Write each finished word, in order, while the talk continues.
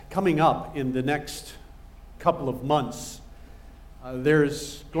coming up in the next couple of months,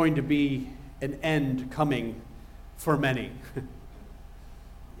 there's going to be an end coming for many.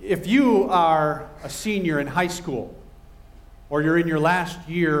 If you are a senior in high school, or you're in your last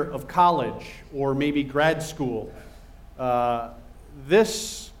year of college, or maybe grad school,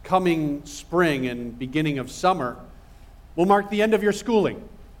 this coming spring and beginning of summer will mark the end of your schooling.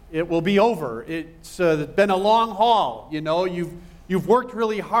 It will be over. It's been a long haul. You know, you've worked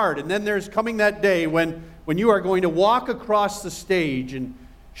really hard, and then there's coming that day when you are going to walk across the stage and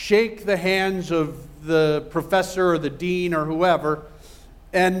shake the hands of the professor or the dean or whoever,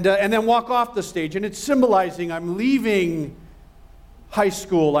 and then walk off the stage. And it's symbolizing I'm leaving high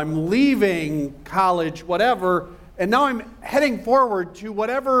school, I'm leaving college, whatever, and now I'm heading forward to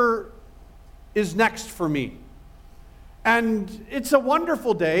whatever is next for me. And it's a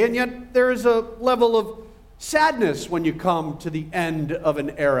wonderful day, and yet there is a level of sadness when you come to the end of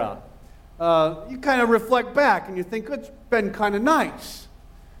an era. You kind of reflect back and you think, it's been kind of nice.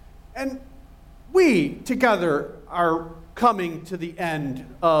 And we together are coming to the end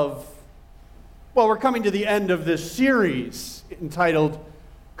of, we're coming to the end of this series entitled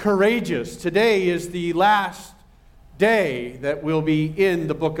Courageous. Today is the last day that we'll be in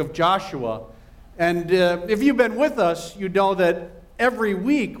the book of Joshua. And if you've been with us, you know that every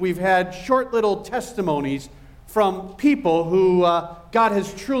week we've had short little testimonies from people who God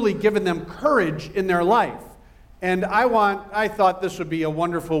has truly given them courage in their life. And I thought this would be a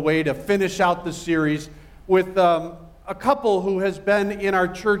wonderful way to finish out the series with a couple who has been in our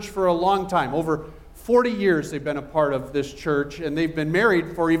church for a long time. Over 40 years they've been a part of this church, and they've been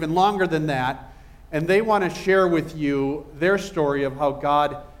married for even longer than that. And they want to share with you their story of how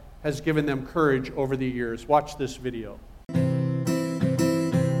God has given them courage over the years. Watch this video.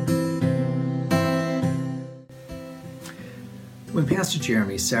 When Pastor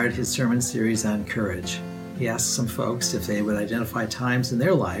Jeremy started his sermon series on courage, he asked some folks if they would identify times in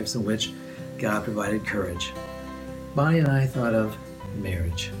their lives in which God provided courage. Bonnie and I thought of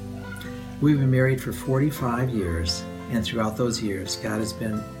marriage. We've been married for 45 years, and throughout those years, God has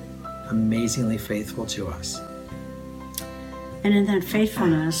been amazingly faithful to us. And in that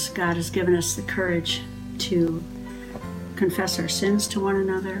faithfulness, God has given us the courage to confess our sins to one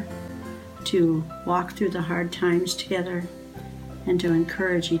another, to walk through the hard times together, and to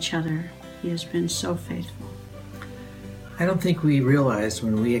encourage each other. He has been so faithful. I don't think we realized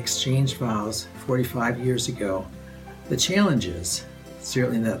when we exchanged vows 45 years ago the challenges,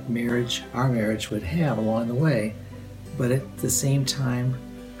 certainly that our marriage would have along the way, but at the same time,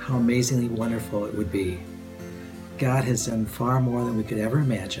 how amazingly wonderful it would be. God has done far more than we could ever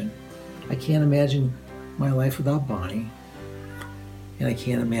imagine. I can't imagine my life without Bonnie, and I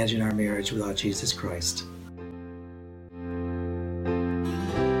can't imagine our marriage without Jesus Christ.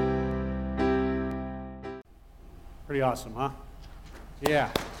 Pretty awesome, huh? Yeah,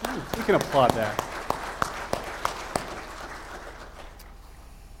 we can applaud that.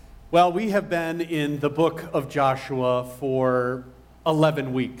 Well, we have been in the book of Joshua for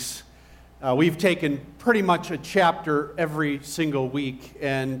 11 weeks. We've taken pretty much a chapter every single week,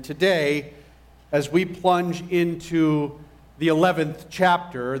 and today, as we plunge into the 11th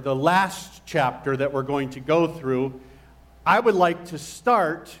chapter, the last chapter that we're going to go through, I would like to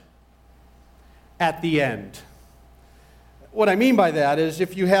start at the end. What I mean by that is,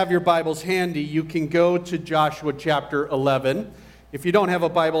 if you have your Bibles handy, you can go to Joshua chapter 11. If you don't have a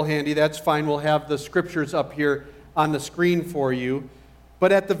Bible handy, that's fine. We'll have the scriptures up here on the screen for you.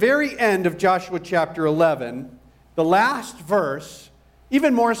 But at the very end of Joshua chapter 11, the last verse,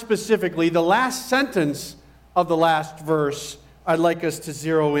 even more specifically, the last sentence of the last verse, I'd like us to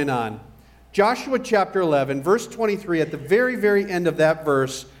zero in on. Joshua chapter 11, verse 23, at the very, very end of that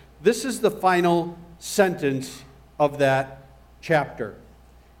verse, this is the final sentence of that chapter.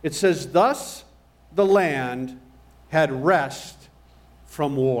 It says, "Thus the land had rest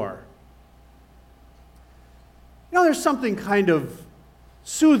from war." You know, there's something kind of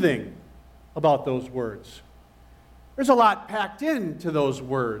soothing about those words. There's a lot packed into those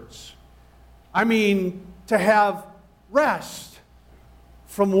words. I mean, to have rest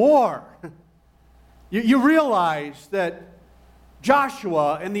from war. You realize that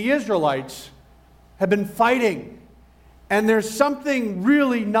Joshua and the Israelites have been fighting, and there's something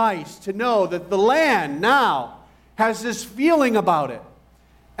really nice to know that the land now has this feeling about it.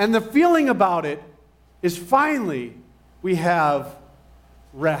 And the feeling about it is finally we have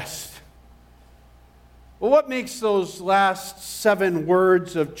rest. Well, what makes those last 7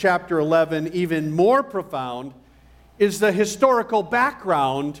 words of chapter 11 even more profound is the historical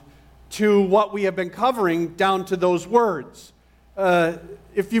background to what we have been covering down to those words.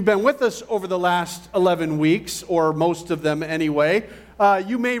 If you've been with us over the last 11 weeks, or most of them anyway,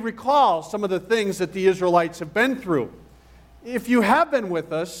 you may recall some of the things that the Israelites have been through. If you have been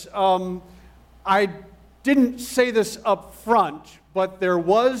with us, I didn't say this up front, but there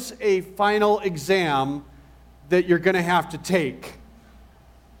was a final exam that you're going to have to take.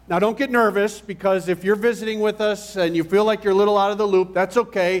 Now, don't get nervous, because if you're visiting with us and you feel like you're a little out of the loop, that's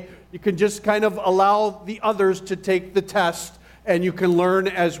okay. You can just kind of allow the others to take the test, and you can learn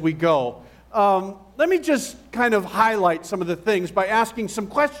as we go. Let me just kind of highlight some of the things by asking some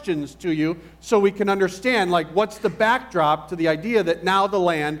questions to you so we can understand, like, what's the backdrop to the idea that now the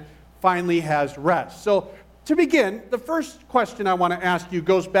land finally has rest. So, to begin, the first question I want to ask you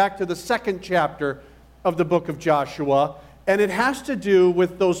goes back to the second chapter of the book of Joshua, and it has to do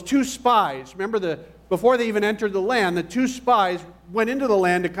with those two spies. Remember, before they even entered the land, the two spies went into the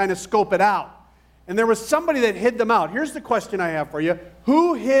land to kind of scope it out. And there was somebody that hid them out. Here's the question I have for you.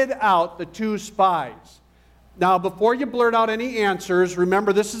 Who hid out the two spies? Now, before you blurt out any answers,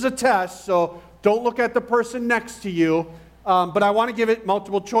 remember this is a test, so don't look at the person next to you. But I want to give it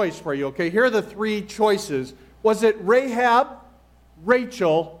multiple choice for you, okay? Here are the three choices. Was it Rahab,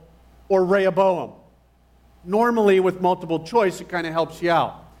 Rachel, or Rehoboam? Normally, with multiple choice, it kind of helps you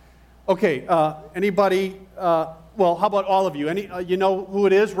out. Okay, anybody? Well, how about all of you? You know who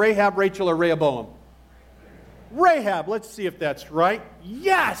it is? Rahab, Rachel, or Rehoboam? Rahab. Let's see if that's right.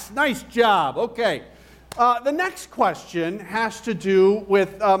 Yes, nice job. Okay. The next question has to do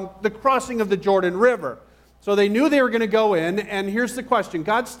with the crossing of the Jordan River. So they knew they were going to go in, and here's the question.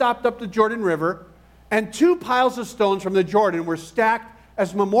 God stopped up the Jordan River, and two piles of stones from the Jordan were stacked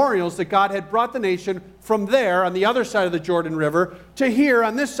as memorials that God had brought the nation from there on the other side of the Jordan River to here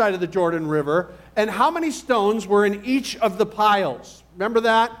on this side of the Jordan River. And how many stones were in each of the piles? Remember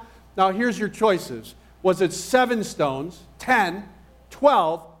that? Now here's your choices. Was it 7 stones, 10,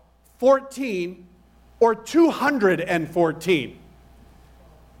 12, 14, or 214?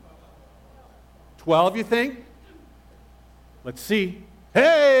 12, you think? Let's see.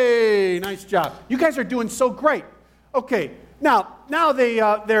 Hey, nice job. You guys are doing so great. Okay, now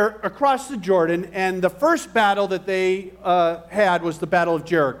they're across the Jordan, and the first battle that they had was the Battle of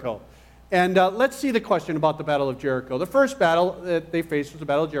Jericho. And let's see the question about the Battle of Jericho. The first battle that they faced was the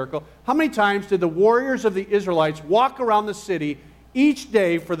Battle of Jericho. How many times did the warriors of the Israelites walk around the city each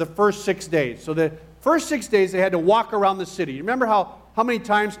day for the first 6 days? So the first 6 days they had to walk around the city. You remember how many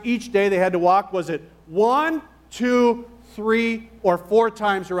times each day they had to walk? Was it 1, 2, 3, or 4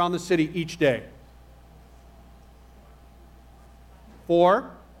 times around the city each day?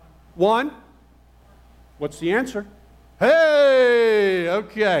 4? 1? What's the answer? Hey!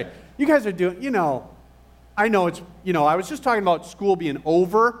 Okay. You guys are doing, I know it's, I was just talking about school being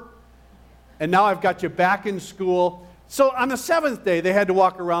over, and now I've got you back in school. So on the 7th day, they had to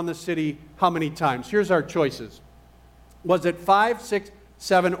walk around the city how many times? Here's our choices. Was it 5, 6,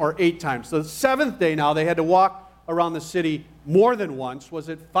 7, or 8 times? So the 7th day now, they had to walk around the city more than once. Was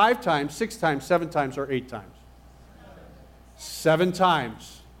it 5 times, 6 times, 7 times, or 8 times? 7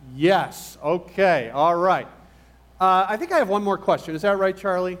 times. Yes. Okay. All right. I think I have one more question. Is that right,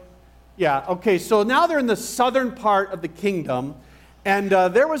 Charlie? Yeah. Okay. So now they're in the southern part of the kingdom, and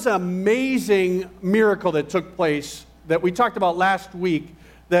there was an amazing miracle that took place that we talked about last week,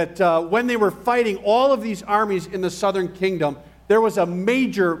 that when they were fighting all of these armies in the southern kingdom, there was a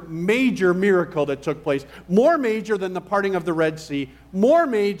major, major miracle that took place. More major than the parting of the Red Sea. More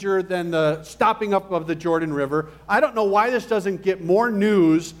major than the stopping up of the Jordan River. I don't know why this doesn't get more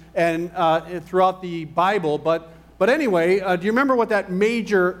news and throughout the Bible, but anyway, do you remember what that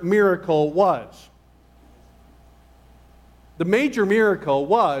major miracle was? The major miracle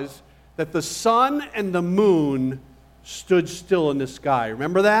was that the sun and the moon stood still in the sky.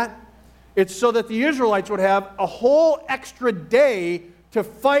 Remember that? It's so that the Israelites would have a whole extra day to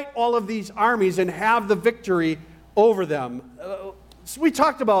fight all of these armies and have the victory over them. So we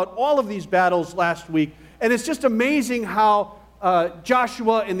talked about all of these battles last week, and it's just amazing how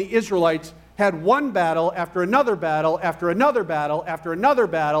Joshua and the Israelites had one battle after another battle after another battle after another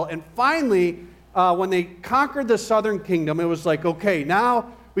battle, and finally, when they conquered the southern kingdom, it was like, okay,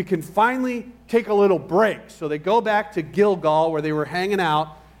 now we can finally take a little break. So they go back to Gilgal, where they were hanging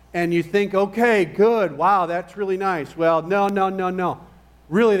out, and you think, okay, good, wow, that's really nice. Well, no.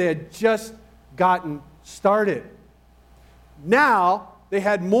 Really, they had just gotten started. Now, they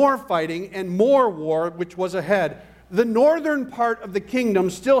had more fighting and more war, which was ahead. The northern part of the kingdom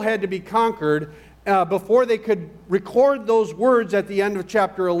still had to be conquered before they could record those words at the end of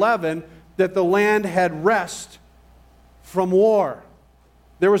chapter 11 that the land had rest from war.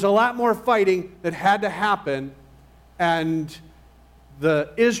 There was a lot more fighting that had to happen, and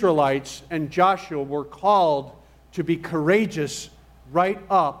the Israelites and Joshua were called to be courageous right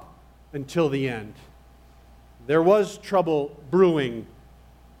up until the end. There was trouble brewing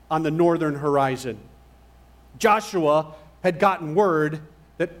on the northern horizon. Joshua had gotten word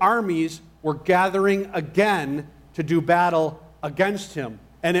that armies were gathering again to do battle against him.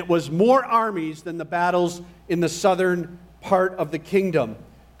 And it was more armies than the battles in the southern part of the kingdom.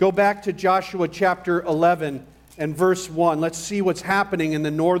 Go back to Joshua chapter 11 and verse 1. Let's see what's happening in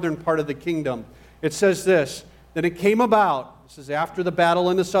the northern part of the kingdom. It says this, "Then it came about," this is after the battle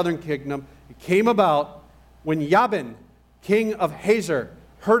in the southern kingdom, "it came about when Jabin, king of Hazor,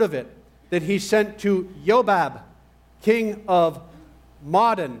 heard of it, that he sent to Jobab, king of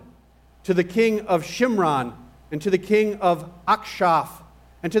Madon, to the king of Shimron, and to the king of Akshaph,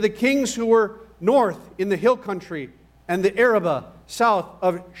 and to the kings who were north in the hill country, and the Arabah, south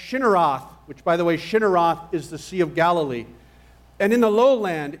of Shinneroth," which, by the way, Shinneroth is the Sea of Galilee, "and in the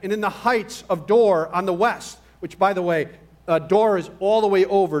lowland, and in the heights of Dor on the west," which, by the way, Dor is all the way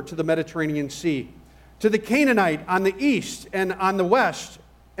over to the Mediterranean Sea, "to the Canaanite on the east and on the west,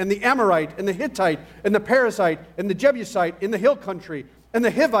 and the Amorite, and the Hittite, and the Perizzite, and the Jebusite in the hill country, and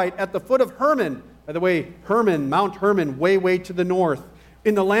the Hivite at the foot of Hermon." By the way, Hermon, Mount Hermon, way, way to the north.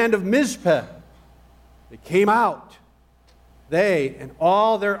 "In the land of Mizpeh." They came out, they and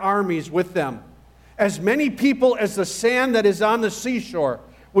all their armies with them, "as many people as the sand that is on the seashore,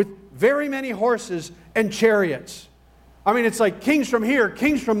 with very many horses and chariots." I mean, it's like kings from here,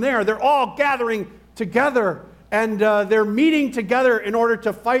 kings from there. They're all gathering together, and they're meeting together in order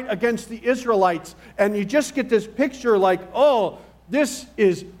to fight against the Israelites. And you just get this picture like, oh, this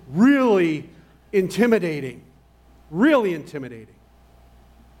is really intimidating. Really intimidating.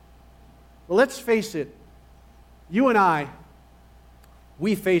 Well, let's face it. You and I,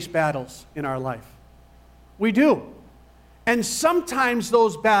 we face battles in our life. We do. And sometimes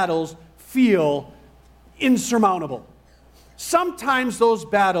those battles feel insurmountable. Sometimes those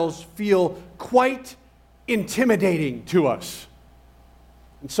battles feel quite intimidating to us.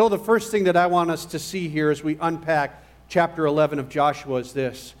 And so the first thing that I want us to see here as we unpack chapter 11 of Joshua is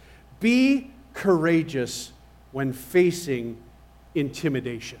this: be courageous when facing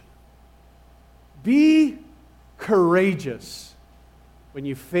intimidation. Be courageous when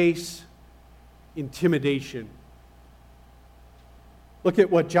you face intimidation. Look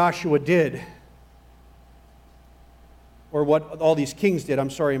at what Joshua did, or what all these kings did,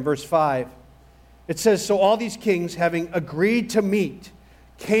 in verse 5. It says, "So all these kings, having agreed to meet,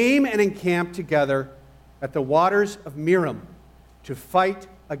 came and encamped together at the waters of Merom to fight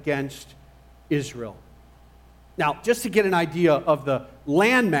against Israel." Now, just to get an idea of the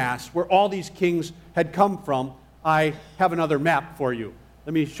landmass where all these kings had come from, I have another map for you.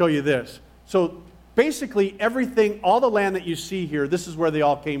 Let me show you this. So basically everything, all the land that you see here, this is where they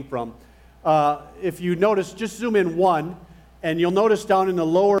all came from. If you notice, just zoom in one, and you'll notice down in the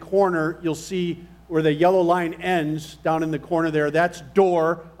lower corner, you'll see where the yellow line ends, down in the corner there. That's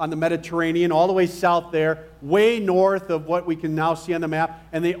Dor on the Mediterranean, all the way south there, way north of what we can now see on the map.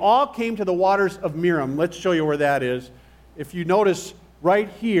 And they all came to the waters of Merom. Let's show you where that is. If you notice, right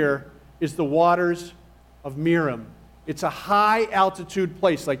here is the waters of Merom. It's a high altitude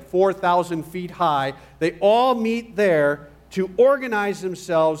place, like 4,000 feet high. They all meet there to organize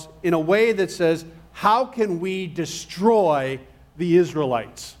themselves in a way that says, how can we destroy the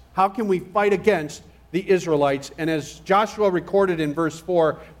Israelites? How can we fight against the Israelites? And as Joshua recorded in verse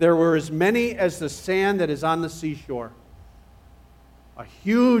 4, there were as many as the sand that is on the seashore. A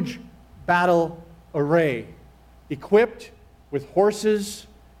huge battle array, equipped with horses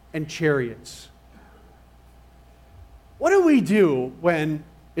and chariots. What do we do when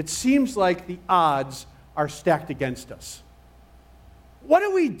it seems like the odds are stacked against us? What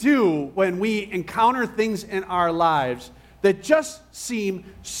do we do when we encounter things in our lives that just seem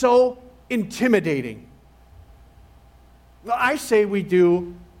so intimidating? Well, I say we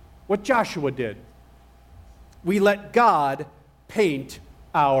do what Joshua did. We let God paint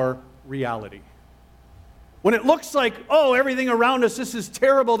our reality. When it looks like, oh, everything around us, this is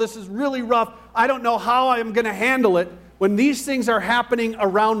terrible, this is really rough, I don't know how I'm going to handle it. When these things are happening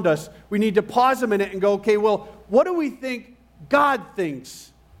around us, we need to pause a minute and go, okay, well, what do we think God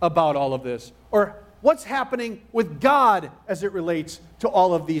thinks about all of this? Or what's happening with God as it relates to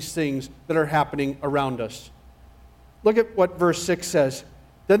all of these things that are happening around us? Look at what verse 6 says.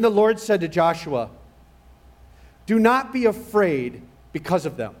 Then the Lord said to Joshua, "Do not be afraid because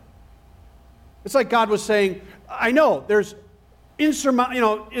of them." It's like God was saying, I know there's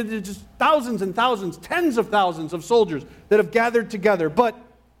just thousands and thousands, tens of thousands of soldiers that have gathered together, but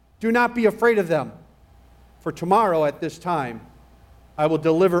do not be afraid of them. For tomorrow at this time, I will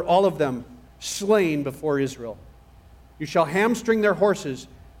deliver all of them slain before Israel. You shall hamstring their horses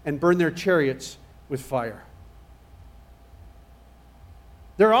and burn their chariots with fire.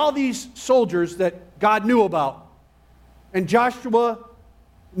 There are all these soldiers that God knew about. And Joshua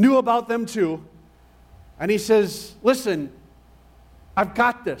knew about them too. And he says, listen, I've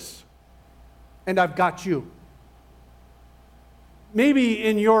got this. And I've got you. Maybe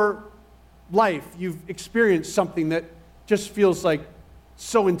in your life you've experienced something that just feels like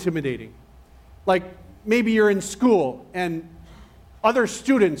so intimidating. Like maybe you're in school and other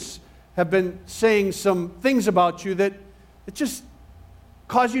students have been saying some things about you that it just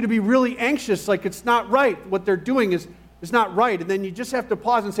cause you to be really anxious, like it's not right. What they're doing is not right. And then you just have to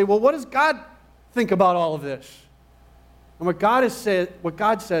pause and say, well, what does God think about all of this? And what God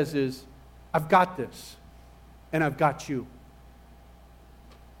says is, I've got this, and I've got you.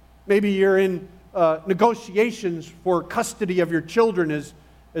 Maybe you're in negotiations for custody of your children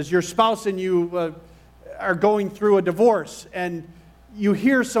as your spouse and you are going through a divorce, and you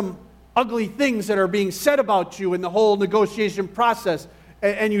hear some ugly things that are being said about you in the whole negotiation process,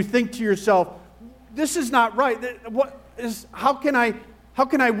 and you think to yourself, this is not right. How can I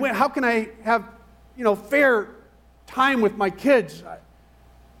win? How can I have fair time with my kids?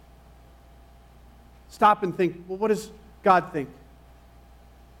 Stop and think, well, what does God think?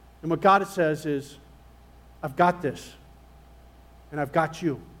 And what God says is, I've got this, and I've got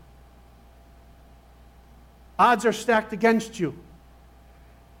you. Odds are stacked against you.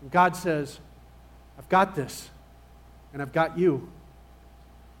 And God says, I've got this, and I've got you.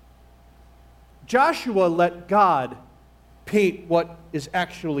 Joshua let God paint what is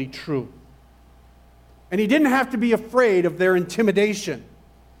actually true. And he didn't have to be afraid of their intimidation.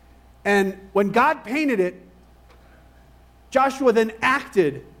 And when God painted it, Joshua then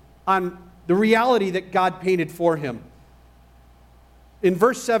acted on the reality that God painted for him. In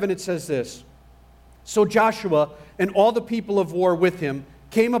verse 7 it says this, so Joshua and all the people of war with him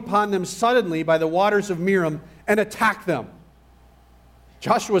came upon them suddenly by the waters of Merom and attacked them.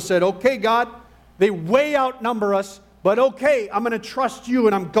 Joshua said, okay, God, they way outnumber us, but okay, I'm going to trust you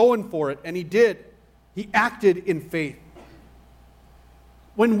and I'm going for it. And he did. He acted in faith.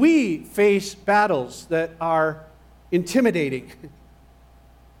 When we face battles that are intimidating,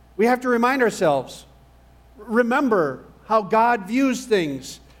 we have to remind ourselves, remember how God views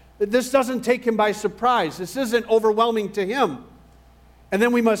things. This doesn't take him by surprise. This isn't overwhelming to him. And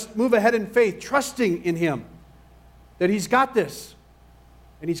then we must move ahead in faith, trusting in him that he's got this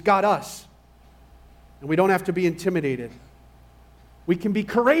and he's got us. And we don't have to be intimidated. We can be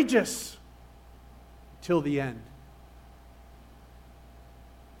courageous till the end.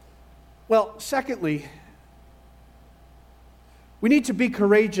 Well, secondly, we need to be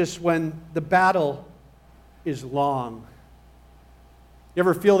courageous when the battle is long. You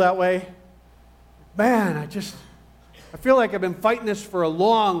ever feel that way? Man, I feel like I've been fighting this for a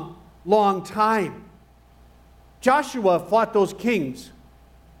long, long time. Joshua fought those kings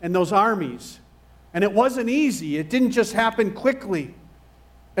and those armies, and it wasn't easy. It didn't just happen quickly.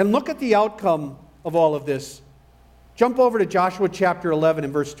 And look at the outcome of all of this. Jump over to Joshua chapter 11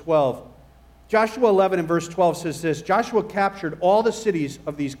 and verse 12. Joshua 11 and verse 12 says this, Joshua captured all the cities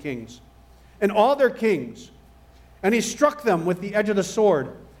of these kings and all their kings, and he struck them with the edge of the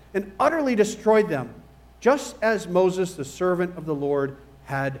sword and utterly destroyed them, just as Moses, the servant of the Lord,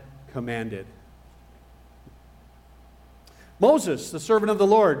 had commanded. Moses, the servant of the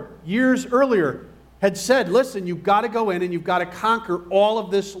Lord, years earlier had said, listen, you've got to go in and you've got to conquer all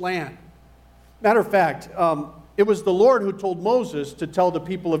of this land. Matter of fact, it was the Lord who told Moses to tell the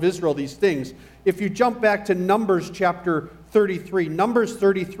people of Israel these things. If you jump back to Numbers chapter 33, Numbers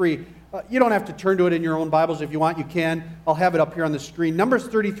 33, you don't have to turn to it in your own Bibles. If you want, you can. I'll have it up here on the screen. Numbers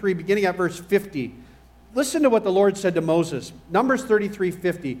 33, beginning at verse 50. Listen to what the Lord said to Moses. Numbers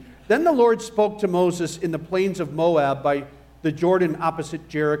 33:50. Then the Lord spoke to Moses in the plains of Moab by the Jordan opposite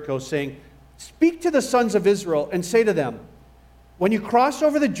Jericho, saying, speak to the sons of Israel and say to them, when you cross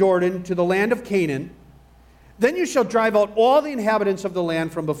over the Jordan to the land of Canaan, then you shall drive out all the inhabitants of the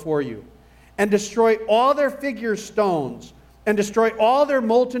land from before you, and destroy all their figure stones, and destroy all their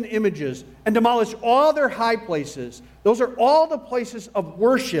molten images, and demolish all their high places. Those are all the places of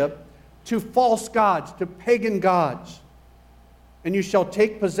worship to false gods, to pagan gods. And you shall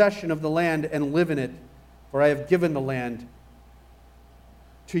take possession of the land and live in it, for I have given the land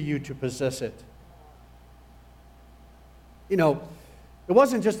to you to possess it. You know, it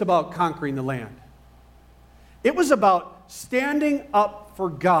wasn't just about conquering the land. It was about standing up for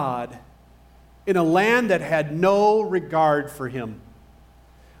God in a land that had no regard for him.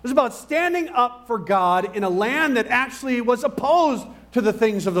 It was about standing up for God in a land that actually was opposed to the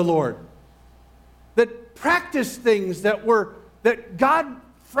things of the Lord, that practiced things that God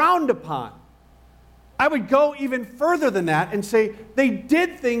frowned upon. I would go even further than that and say they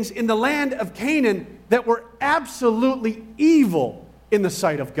did things in the land of Canaan that were absolutely evil in the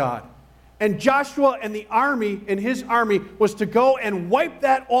sight of God. And Joshua and his army was to go and wipe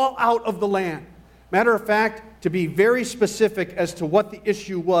that all out of the land. Matter of fact, to be very specific as to what the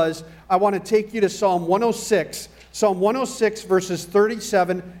issue was, I want to take you to Psalm 106. Psalm 106, verses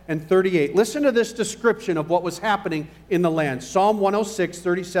 37 and 38. Listen to this description of what was happening in the land. Psalm 106,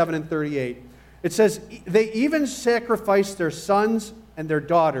 37 and 38. It says, they even sacrificed their sons and their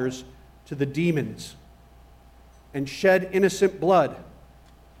daughters to the demons and shed innocent blood,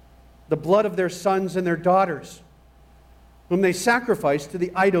 the blood of their sons and their daughters, whom they sacrificed to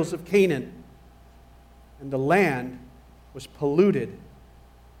the idols of Canaan. And the land was polluted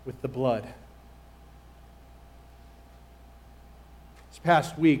with the blood. This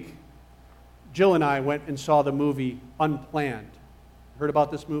past week, Jill and I went and saw the movie Unplanned. Heard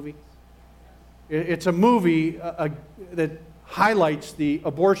about this movie? It's a movie that highlights the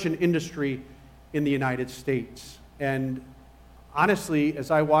abortion industry in the United States. And honestly,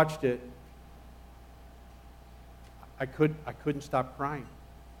 as I watched it, I couldn't stop crying.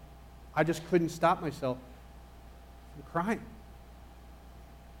 I just couldn't stop myself from crying.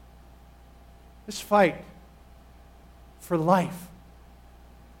 This fight for life.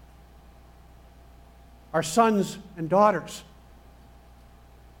 Our sons and daughters.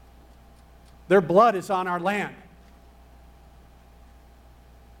 Their blood is on our land.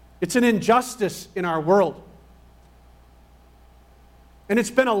 It's an injustice in our world. And it's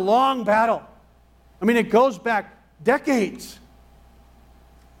been a long battle. I mean, it goes back decades.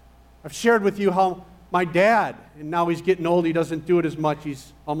 I've shared with you how my dad, and now he's getting old, he doesn't do it as much,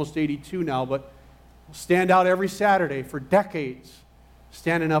 he's almost 82 now, but he'll stand out every Saturday for decades,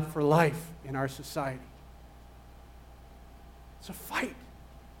 standing up for life in our society. It's a fight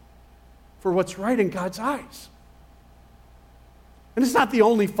for what's right in God's eyes. And it's not the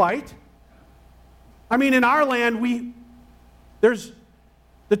only fight. I mean, in our land, there's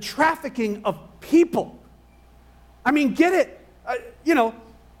the trafficking of people. I mean, get it?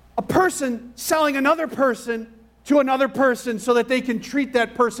 A person selling another person to another person so that they can treat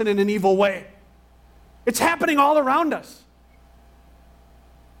that person in an evil way. It's happening all around us.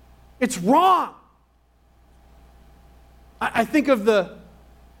 It's wrong. I think of the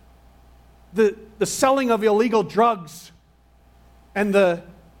selling of illegal drugs and the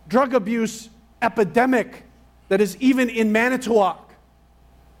drug abuse epidemic that is even in Manitowoc.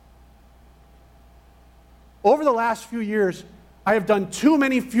 Over the last few years, I have done too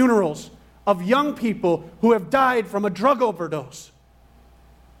many funerals of young people who have died from a drug overdose.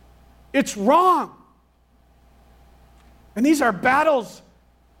 It's wrong. And these are battles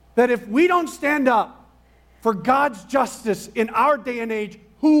that if we don't stand up for God's justice in our day and age,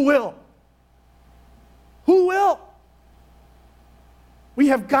 who will? Who will? We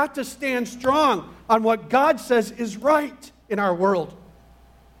have got to stand strong on what God says is right in our world.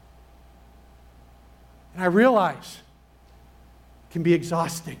 And I realize it can be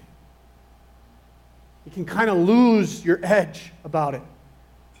exhausting. You can kind of lose your edge about it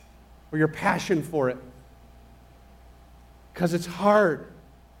or your passion for it because it's hard.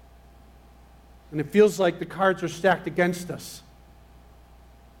 And it feels like the cards are stacked against us.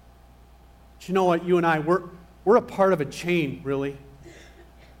 But you know what? You and I, we're a part of a chain, really.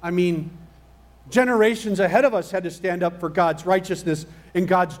 I mean, generations ahead of us had to stand up for God's righteousness and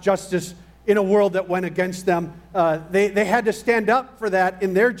God's justice in a world that went against them. They had to stand up for that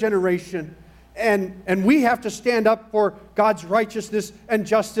in their generation. And we have to stand up for God's righteousness and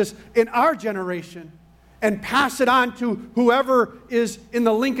justice in our generation and pass it on to whoever is in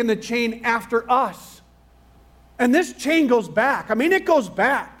the link in the chain after us. And this chain goes back. I mean, it goes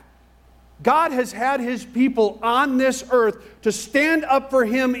back. God has had his people on this earth to stand up for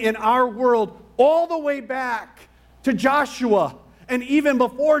him in our world all the way back to Joshua and even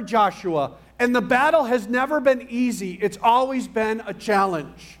before Joshua. And the battle has never been easy. It's always been a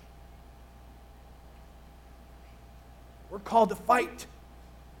challenge. We're called to fight.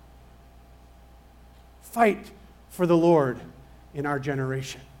 Fight for the Lord in our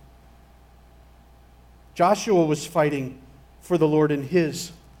generation. Joshua was fighting for the Lord in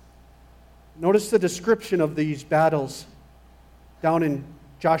his. Notice the description of these battles down in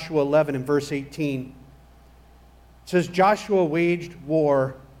Joshua 11 and verse 18. It says, Joshua waged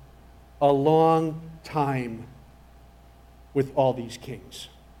war a long time with all these kings.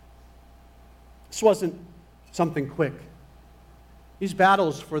 This wasn't something quick. These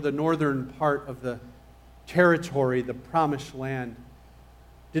battles for the northern part of the territory, the promised land,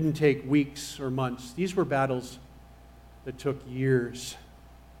 didn't take weeks or months. These were battles that took years.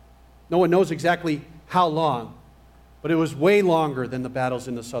 No one knows exactly how long, but it was way longer than the battles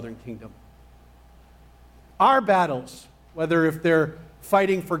in the southern kingdom. Our battles, whether if they're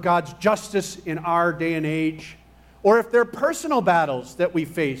fighting for God's justice in our day and age, or if they're personal battles that we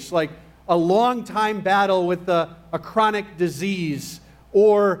face, like a long-time battle with a chronic disease,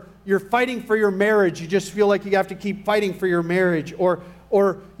 or you're fighting for your marriage, you just feel like you have to keep fighting for your marriage, or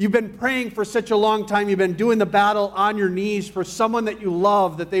you've been praying for such a long time, you've been doing the battle on your knees for someone that you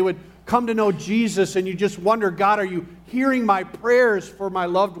love, that they would come to know Jesus, and you just wonder, God, are you hearing my prayers for my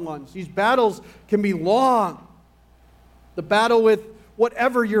loved ones? These battles can be long. The battle with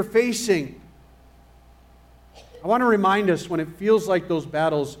whatever you're facing. I want to remind us, when it feels like those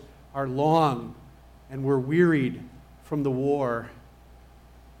battles are long and we're wearied from the war,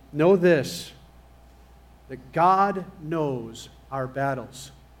 know this, that God knows our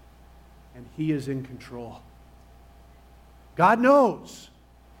battles and He is in control. God knows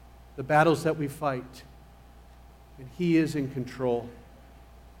the battles that we fight, and He is in control.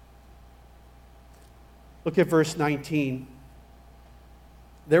 Look at verse 19.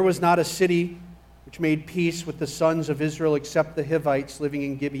 There was not a city which made peace with the sons of Israel except the Hivites living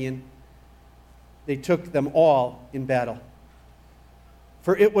in Gibeon. They took them all in battle.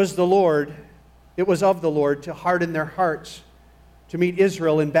 For it was of the Lord to harden their hearts to meet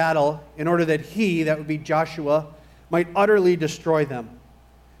Israel in battle, in order that He, that would be Joshua, might utterly destroy them,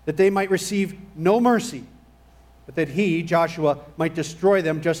 that they might receive no mercy, but that He, Joshua, might destroy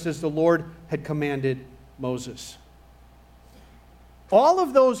them just as the Lord had commanded Moses. All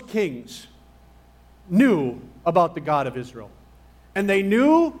of those kings knew about the God of Israel, and they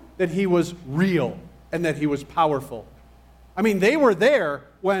knew that He was real and that He was powerful. I mean, they were there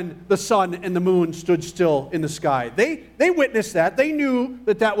when the sun and the moon stood still in the sky. They witnessed that. They knew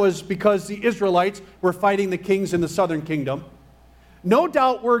that that was because the Israelites were fighting the kings in the southern kingdom. No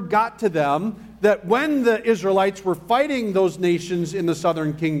doubt word got to them that when the Israelites were fighting those nations in the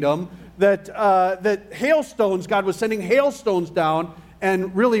southern kingdom, that hailstones, God was sending hailstones down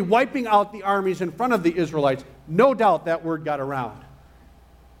and really wiping out the armies in front of the Israelites. No doubt that word got around.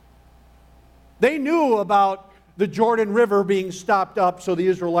 They knew about the Jordan River being stopped up so the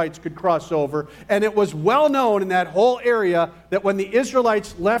Israelites could cross over. And it was well known in that whole area that when the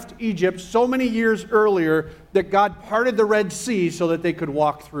Israelites left Egypt so many years earlier, that God parted the Red Sea so that they could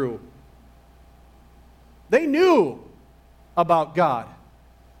walk through. They knew about God.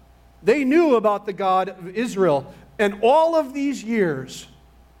 They knew about the God of Israel. And all of these years,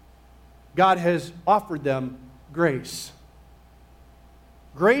 God has offered them grace.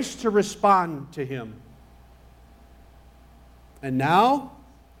 Grace to respond to Him. And now,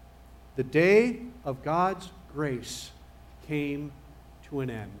 the day of God's grace came to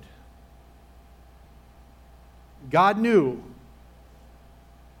an end. God knew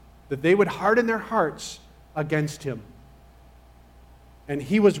that they would harden their hearts against Him. And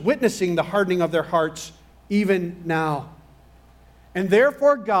He was witnessing the hardening of their hearts even now. And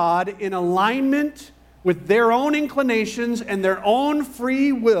therefore God, in alignment with their own inclinations and their own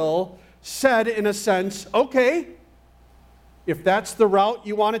free will, said in a sense, okay, if that's the route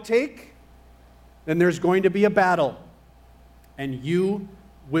you want to take, then there's going to be a battle, and you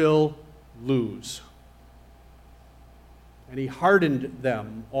will lose. And He hardened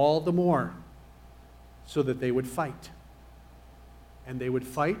them all the more so that they would fight. And they would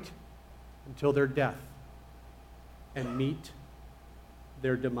fight until their death and meet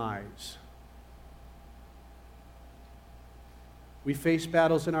their demise. We face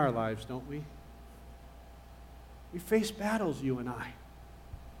battles in our lives, don't we? We face battles, you and I.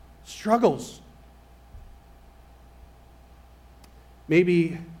 Struggles.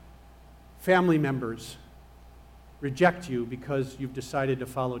 Maybe family members reject you because you've decided to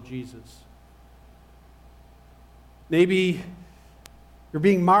follow Jesus. Maybe you're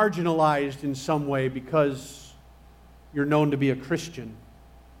being marginalized in some way because you're known to be a Christian.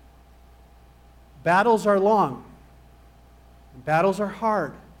 Battles are long. Battles are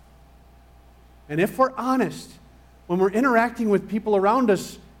hard. And if we're honest, when we're interacting with people around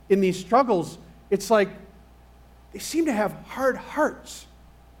us in these struggles, it's like they seem to have hard hearts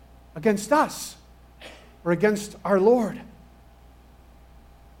against us or against our Lord.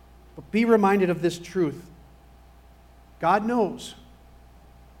 But be reminded of this truth. God knows,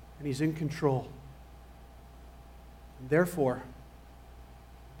 and He's in control. And therefore,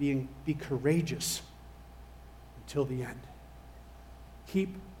 be courageous until the end.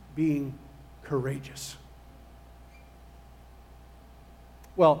 Keep being courageous.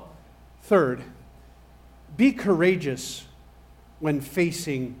 Well, third, be courageous when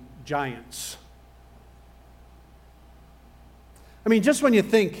facing giants. I mean, just when you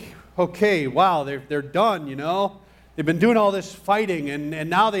think, okay, wow, they're done, you know. They've been doing all this fighting, and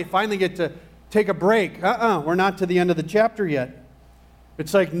now they finally get to take a break. We're not to the end of the chapter yet.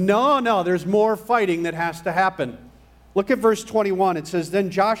 It's like, no, there's more fighting that has to happen. Look at verse 21. It says, Then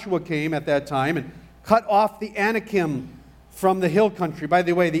Joshua came at that time and cut off the Anakim from the hill country. By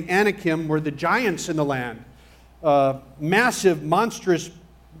the way, the Anakim were the giants in the land. Massive, monstrous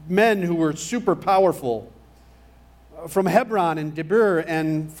men who were super powerful. From Hebron and Debir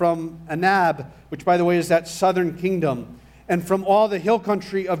and from Anab, which by the way is that southern kingdom, and from all the hill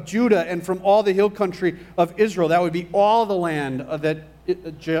country of Judah and from all the hill country of Israel. That would be all the land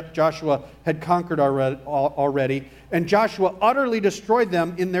that Joshua had conquered already. And Joshua utterly destroyed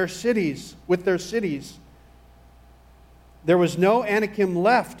them in their cities, with their cities. There was no Anakim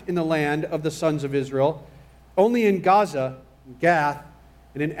left in the land of the sons of Israel. Only in Gaza, Gath,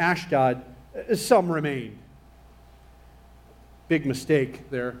 and in Ashdod, some remained. Big mistake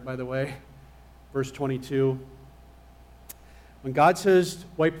there, by the way. Verse 22. When God says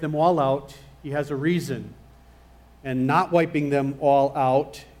wipe them all out, he has a reason. And not wiping them all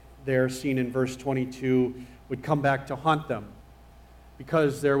out, there seen in verse 22, would come back to haunt them.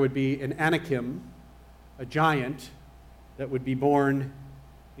 Because there would be an Anakim, a giant, that would be born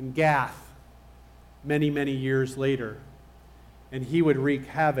in Gath many, many years later. And he would wreak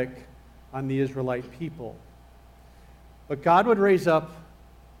havoc on the Israelite people. But God would raise up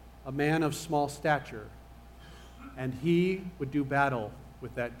a man of small stature, and he would do battle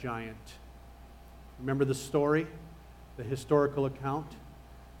with that giant. Remember the story, the historical account?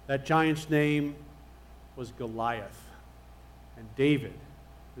 That giant's name was Goliath, and David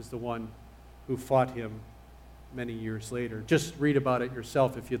is the one who fought him many years later. Just read about it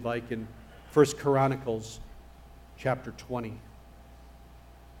yourself if you'd like in 1 Chronicles chapter 20.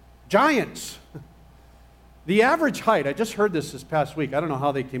 Giants. The average height, I just heard this past week, I don't know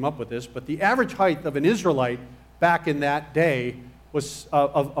how they came up with this, but the average height of an Israelite back in that day was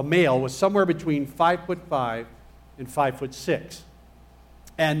of a male was somewhere between 5'5" and 5'6".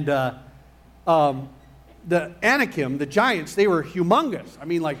 And the Anakim, the giants, they were humongous. I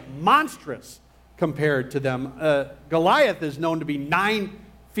mean, like monstrous compared to them. Goliath is known to be 9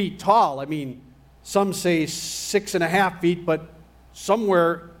 feet tall. I mean, some say 6.5 feet, but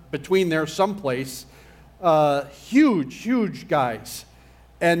somewhere between there, someplace. Huge guys.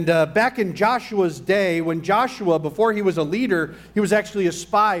 And back in Joshua's day, when Joshua, before he was a leader, he was actually a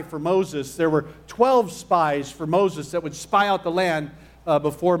spy for Moses. There were 12 spies for Moses that would spy out the land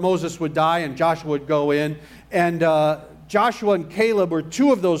before Moses would die and Joshua would go in. And Joshua and Caleb were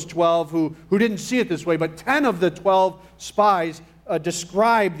 2 of those 12 who didn't see it this way, but 10 of the 12 spies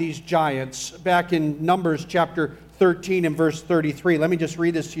described these giants back in Numbers chapter 13 and verse 33. Let me just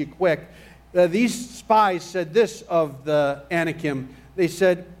read this to you quick. These spies said this of the Anakim. They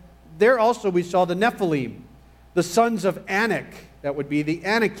said, there also we saw the Nephilim. The sons of Anak, that would be the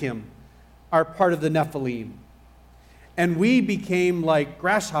Anakim, are part of the Nephilim. And we became like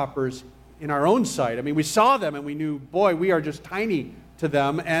grasshoppers in our own sight. I mean, we saw them and we knew, boy, we are just tiny to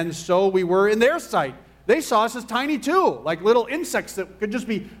them. And so we were in their sight. They saw us as tiny too, like little insects that could just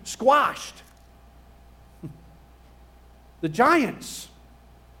be squashed. The giants.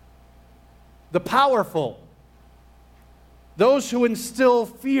 The powerful, those who instill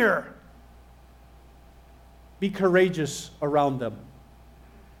fear, be courageous around them.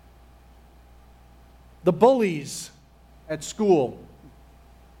 The bullies at school,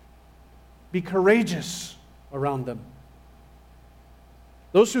 be courageous around them.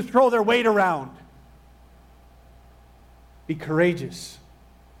 Those who throw their weight around, be courageous.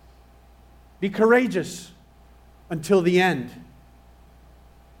 Be courageous until the end.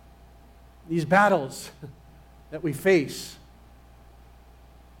 These battles that we face,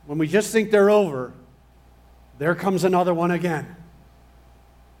 when we just think they're over, there comes another one again.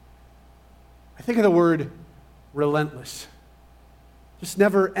 I think of the word relentless, just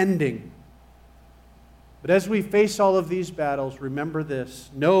never ending. But as we face all of these battles, remember this,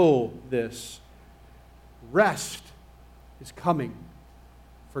 know this, rest is coming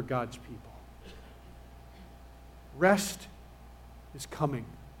for God's people. Rest is coming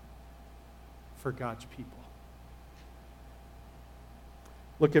for God's people.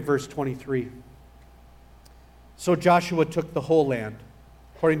 Look at verse 23. So Joshua took the whole land,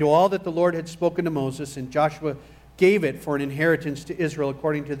 according to all that the Lord had spoken to Moses, and Joshua gave it for an inheritance to Israel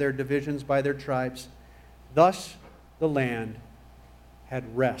according to their divisions by their tribes. Thus the land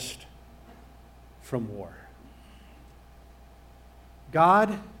had rest from war.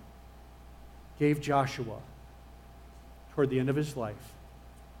 God gave Joshua toward the end of his life.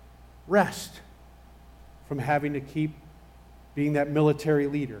 Rest from having to keep being that military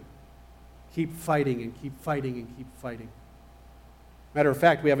leader. Keep fighting and keep fighting and keep fighting. Matter of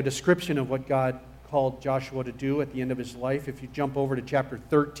fact, we have a description of what God called Joshua to do at the end of his life. If you jump over to chapter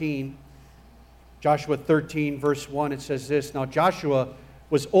 13, Joshua 13, verse 1, it says this, "Now Joshua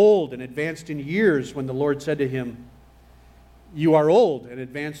was old and advanced in years when the Lord said to him, 'You are old and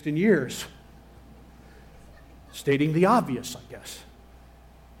advanced in years.'" Stating the obvious, I guess.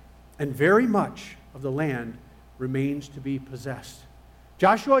 "And very much of the land remains to be possessed."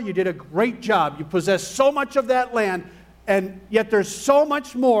 Joshua, you did a great job. You possess so much of that land, and yet there's so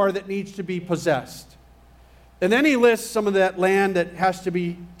much more that needs to be possessed. And then he lists some of that land that has to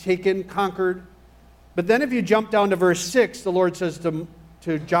be taken, conquered. But then if you jump down to verse 6, the Lord says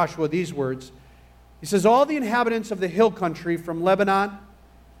to Joshua these words. He says, "All the inhabitants of the hill country from Lebanon,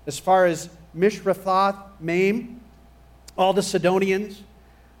 as far as Mishrathoth Maim, all the Sidonians,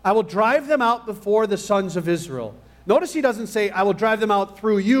 I will drive them out before the sons of Israel." Notice he doesn't say, "I will drive them out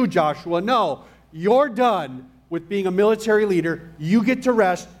through you, Joshua." No, you're done with being a military leader. You get to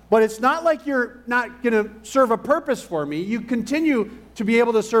rest. But it's not like you're not going to serve a purpose for me. You continue to be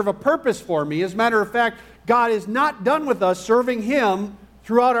able to serve a purpose for me. As a matter of fact, God is not done with us serving Him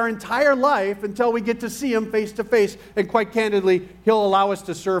throughout our entire life until we get to see Him face to face. And quite candidly, He'll allow us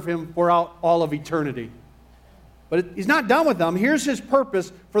to serve Him throughout all of eternity. But He's not done with them. Here's His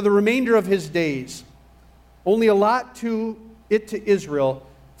purpose for the remainder of His days. "Only allot to Israel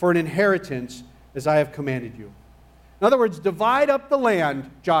for an inheritance as I have commanded you." In other words, divide up the land,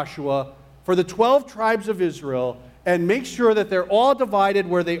 Joshua, for the 12 tribes of Israel, and make sure that they're all divided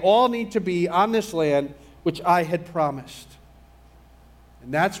where they all need to be on this land, which I had promised.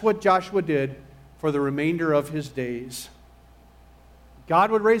 And that's what Joshua did for the remainder of his days.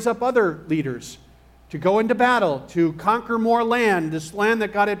 God would raise up other leaders to go into battle, to conquer more land, this land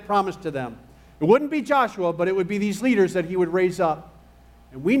that God had promised to them. It wouldn't be Joshua, but it would be these leaders that he would raise up.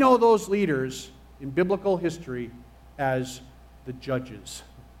 And we know those leaders in biblical history as the judges.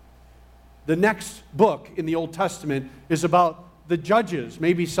 The next book in the Old Testament is about the judges.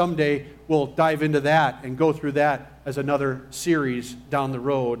 Maybe someday we'll dive into that and go through that as another series down the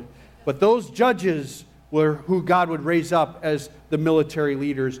road. But those judges were who God would raise up as the military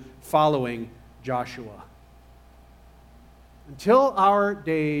leaders following Joshua. Until our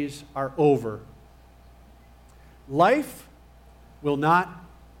days are over, life will not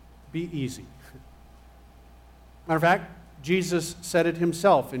be easy. Matter of fact, Jesus said it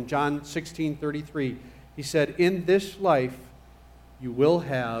himself in John 16:33. He said, "In this life you will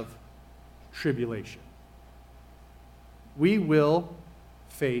have tribulation." We will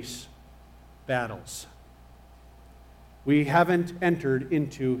face battles. We haven't entered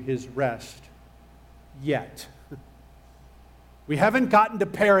into His rest yet. We haven't gotten to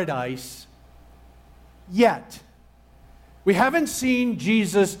paradise yet. We haven't seen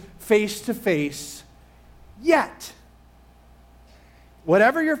Jesus face to face yet.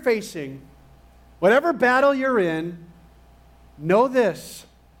 Whatever you're facing, whatever battle you're in, know this: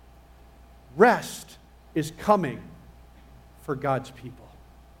 rest is coming for God's people.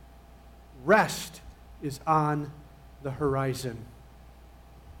 Rest is on the horizon.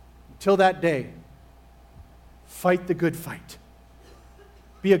 Until that day, fight the good fight.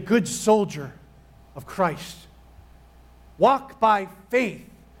 Be a good soldier of Christ. Walk by faith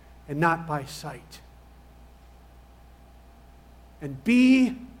and not by sight. And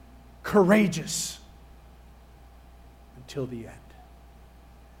be courageous until the end.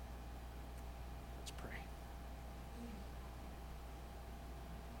 Let's pray.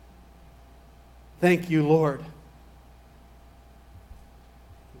 Thank you, Lord.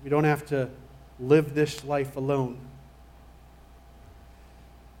 We don't have to live this life alone.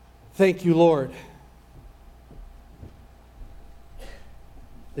 Thank you, Lord,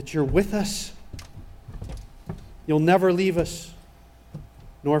 that you're with us. You'll never leave us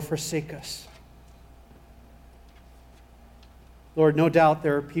nor forsake us. Lord, no doubt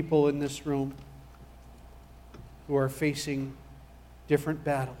there are people in this room who are facing different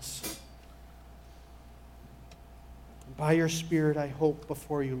battles. And by your Spirit, I hope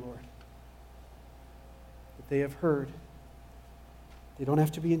before you, Lord, that they have heard. They don't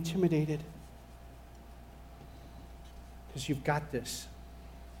have to be intimidated, because you've got this,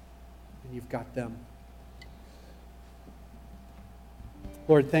 and you've got them.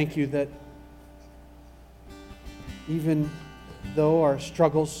 Lord, thank you that even though our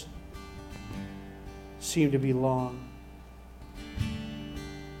struggles seem to be long,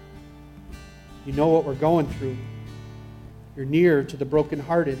 you know what we're going through. You're near to the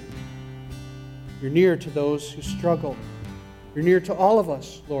brokenhearted. You're near to those who struggle. You're near to all of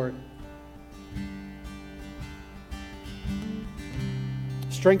us, Lord.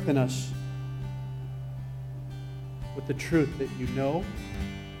 Strengthen us with the truth that you know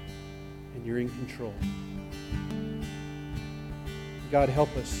and you're in control. God,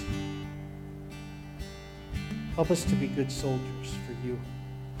 help us. Help us to be good soldiers for you,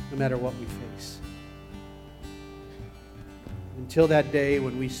 no matter what we face. Until that day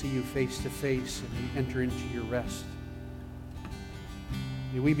when we see you face to face and we enter into your rest,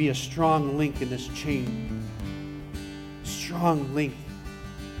 may we be a strong link in this chain, a strong link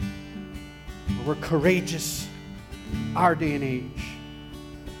where we're courageous in our day and age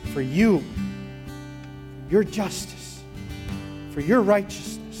for you, for your justice, for your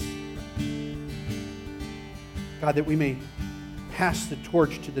righteousness. God, that we may pass the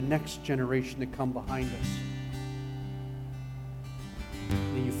torch to the next generation to come behind us.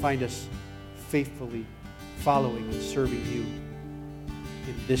 May you find us faithfully following and serving you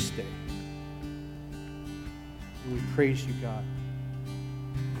in this day. And we praise you, God,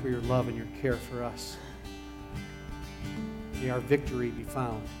 for your love and your care for us. May our victory be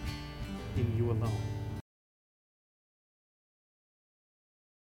found in you alone.